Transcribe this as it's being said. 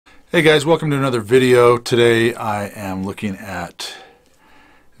Hey guys, welcome to another video. Today I am looking at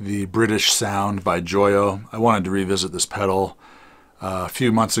the British sound by Joyo. I wanted to revisit this pedal. A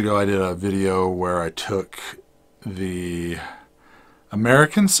few months ago I did a video where I took the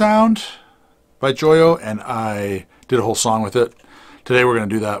American sound by Joyo and I did a whole song with it. Today we're going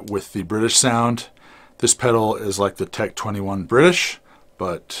to do that with the British sound. This pedal is like the Tech 21 British,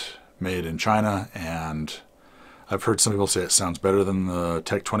 but made in China, and I've heard some people say it sounds better than the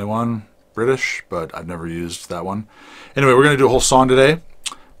Tech 21 British, but I've never used that one. Anyway, we're going to do a whole song today,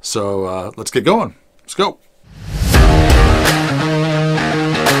 so let's get going. Let's go.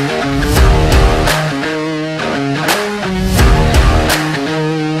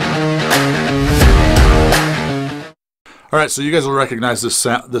 All right, so you guys will recognize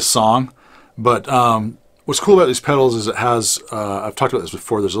this song, but what's cool about these pedals is it has, I've talked about this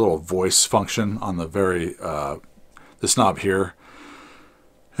before, there's a little voice function on the this knob here.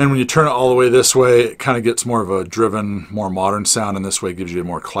 And when you turn it all the way this way, it kind of gets more of a driven, more modern sound, and this way it gives you a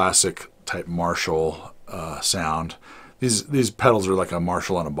more classic type Marshall sound. These pedals are like a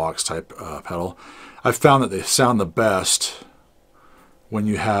Marshall in a box type pedal. I've found that they sound the best when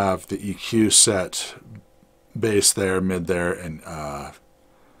you have the EQ set bass there, mid there, and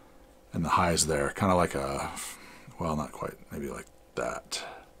the highs there. Kind of like a, well, not quite, maybe like that.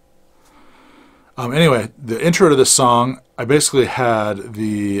 Anyway, the intro to this song, I basically had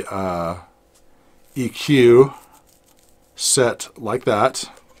the EQ set like that.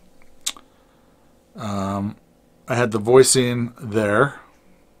 I had the voicing there,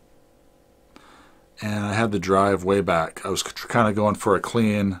 and I had the drive way back. I was kind of going for a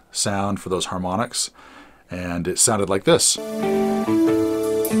clean sound for those harmonics, and it sounded like this.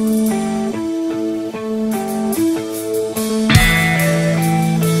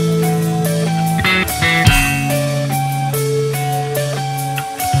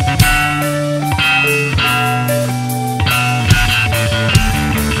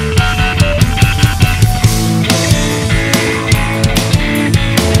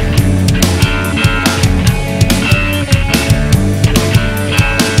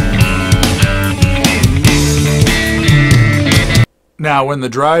 Now when the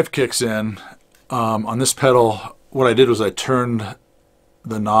drive kicks in, on this pedal, what I did was I turned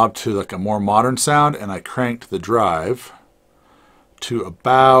the knob to like a more modern sound, and I cranked the drive to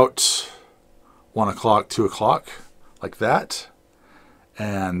about 1 o'clock, 2 o'clock, like that.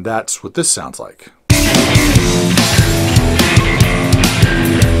 And that's what this sounds like.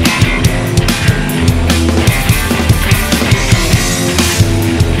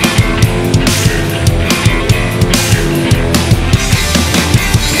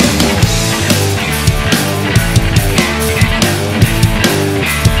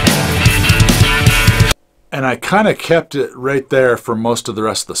 And I kind of kept it right there for most of the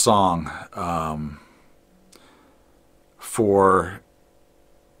rest of the song. For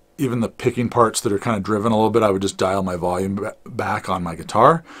even the picking parts that are kind of driven a little bit, I would just dial my volume back on my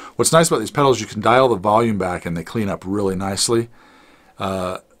guitar. What's nice about these pedals, you can dial the volume back and they clean up really nicely.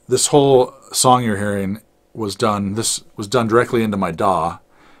 This whole song you're hearing was done directly into my DAW,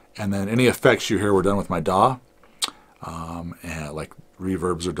 and then any effects you hear were done with my DAW, and like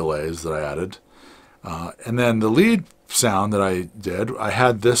reverbs or delays that I added. And then the lead sound that I did, I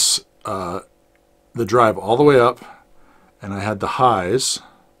had this, the drive all the way up, and I had the highs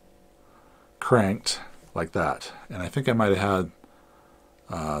cranked like that. And I think I might have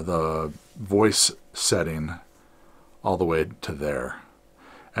had the voice setting all the way to there.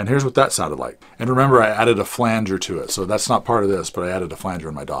 And here's what that sounded like. And remember, I added a flanger to it, so that's not part of this, but I added a flanger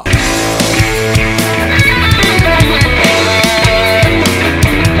in my DAW.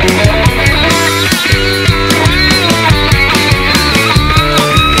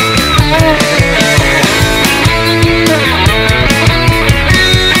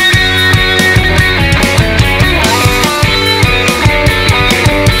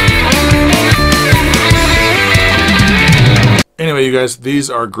 Anyway, you guys, these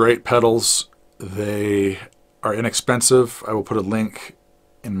are great pedals. They are inexpensive. I will put a link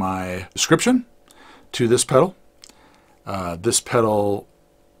in my description to this pedal. This pedal,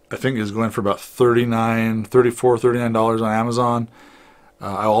 I think, is going for about $39 on Amazon.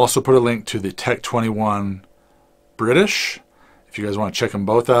 I will also put a link to the Tech 21 British. If you guys want to check them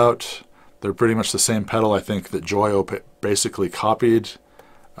both out, they're pretty much the same pedal. I think that Joyo basically copied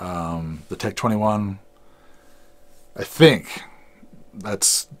the Tech 21. I think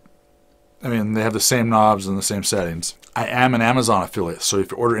that's, I mean, they have the same knobs and the same settings. I am an Amazon affiliate, so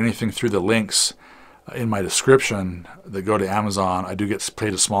if you order anything through the links in my description that go to Amazon, I do get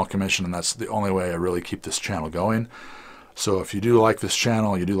paid a small commission, and that's the only way I really keep this channel going. So if you do like this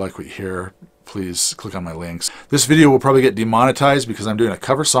channel, you do like what you hear, please click on my links. This video will probably get demonetized because I'm doing a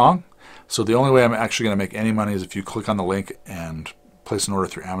cover song. So the only way I'm actually going to make any money is if you click on the link and place an order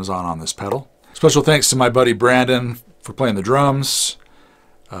through Amazon on this pedal. Special thanks to my buddy Brandon for playing the drums.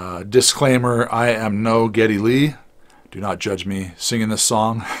 Disclaimer, I am no Geddy Lee. Do not judge me singing this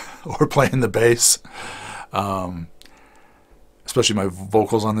song or playing the bass. Especially my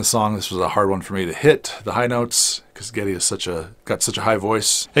vocals on this song. This was a hard one for me to hit the high notes because Geddy is got such a high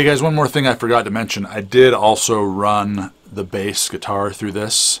voice. Hey guys, one more thing I forgot to mention. I did also run the bass guitar through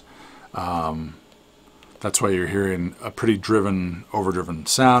this. That's why you're hearing a pretty overdriven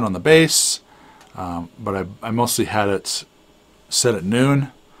sound on the bass. But I mostly had it set at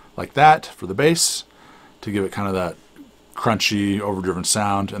noon like that for the bass to give it kind of that crunchy, overdriven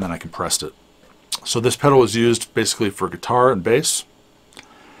sound, and then I compressed it. So this pedal was used basically for guitar and bass,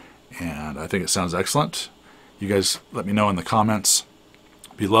 and I think it sounds excellent. You guys let me know in the comments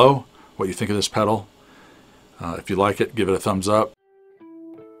below what you think of this pedal. If you like it, give it a thumbs up.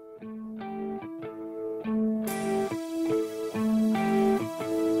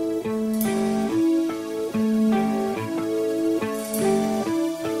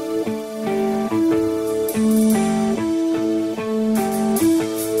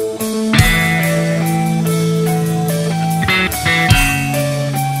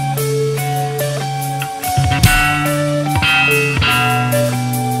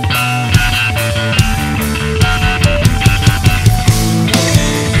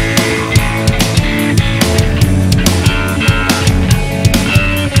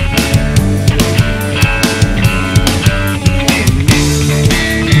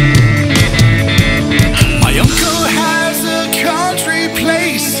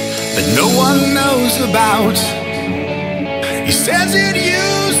 About. He says it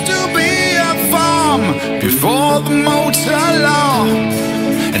used to be a farm before the motor law,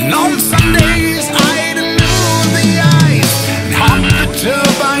 and on Sundays I'd elude the ice and hop the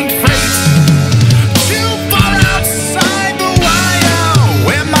turbine freight to fall outside the wire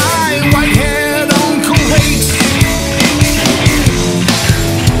where my white-haired uncle waits.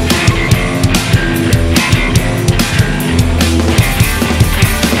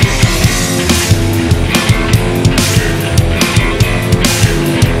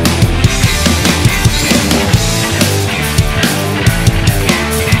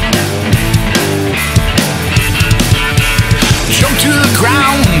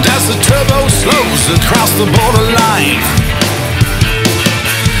 As the turbo slows across the borderline,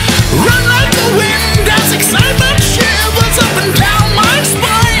 run like the wind as excitement shivers up and down my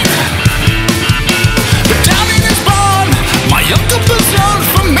spine. But down in his barn, my uncle preserved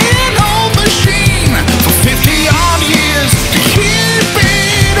for me an old machine for 50-odd years to keep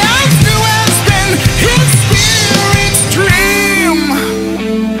it as new has been his spirit's dream.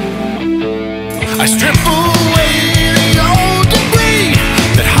 I strip away the old debris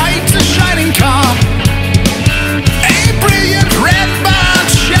that hides a shining car, a brilliant red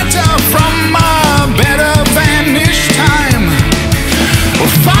barchetta from a better vanished time.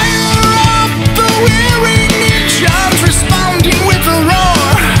 We'll fire up the weary engines, responding with a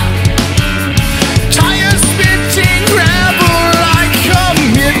roar. Tires spitting gravel, I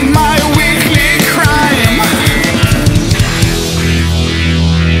commit my weekly crime.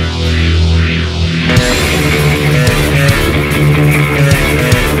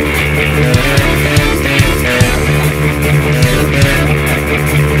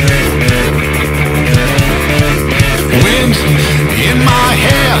 Wind in my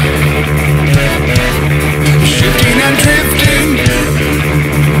hair, shifting and drifting,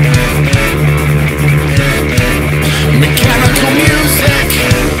 mechanical music,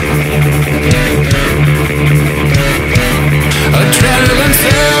 adrenaline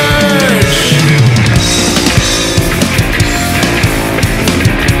surge.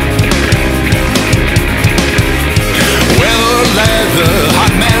 Well, leather,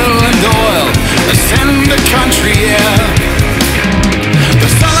 hot metal and oil ascend the country air. The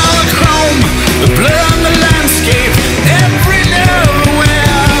sun on the chrome, the blur on the landscape.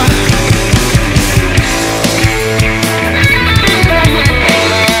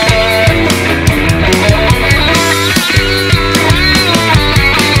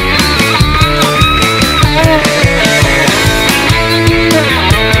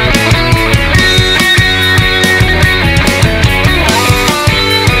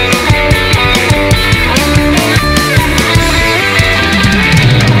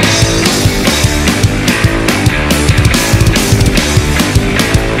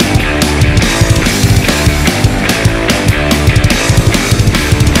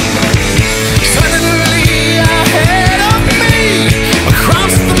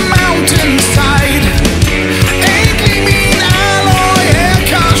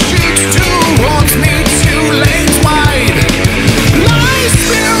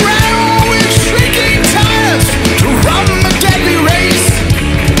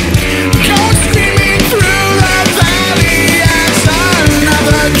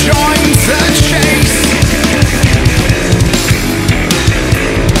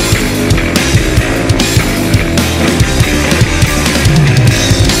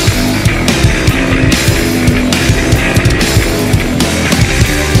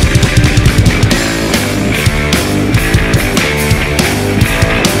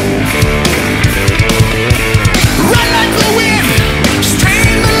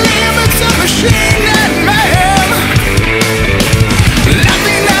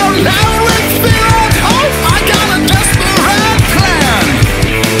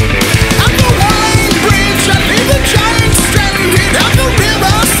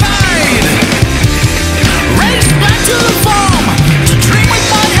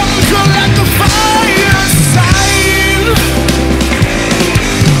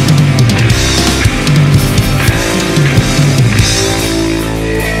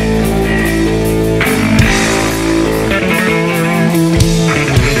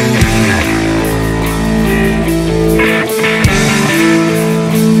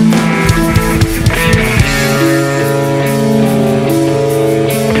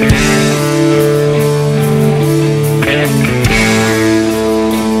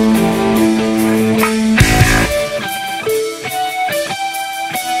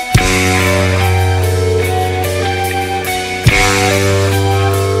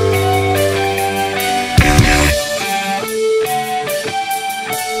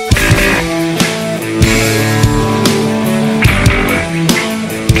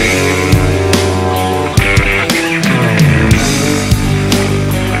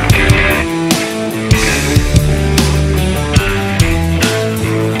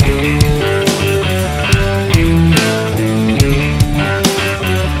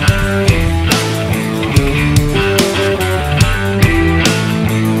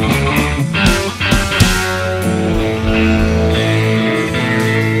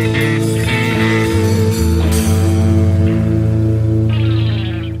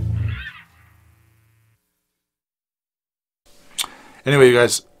 Anyway, you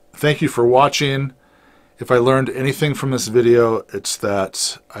guys, thank you for watching. If I learned anything from this video, it's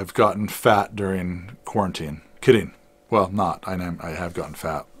that I've gotten fat during quarantine. Kidding. Well, not. I have gotten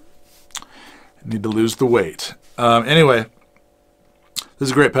fat. I need to lose the weight. Anyway, this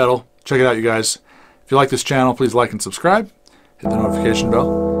is a great pedal. Check it out, you guys. If you like this channel, please like and subscribe. Hit the notification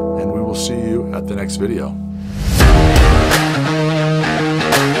bell, and we will see you at the next video.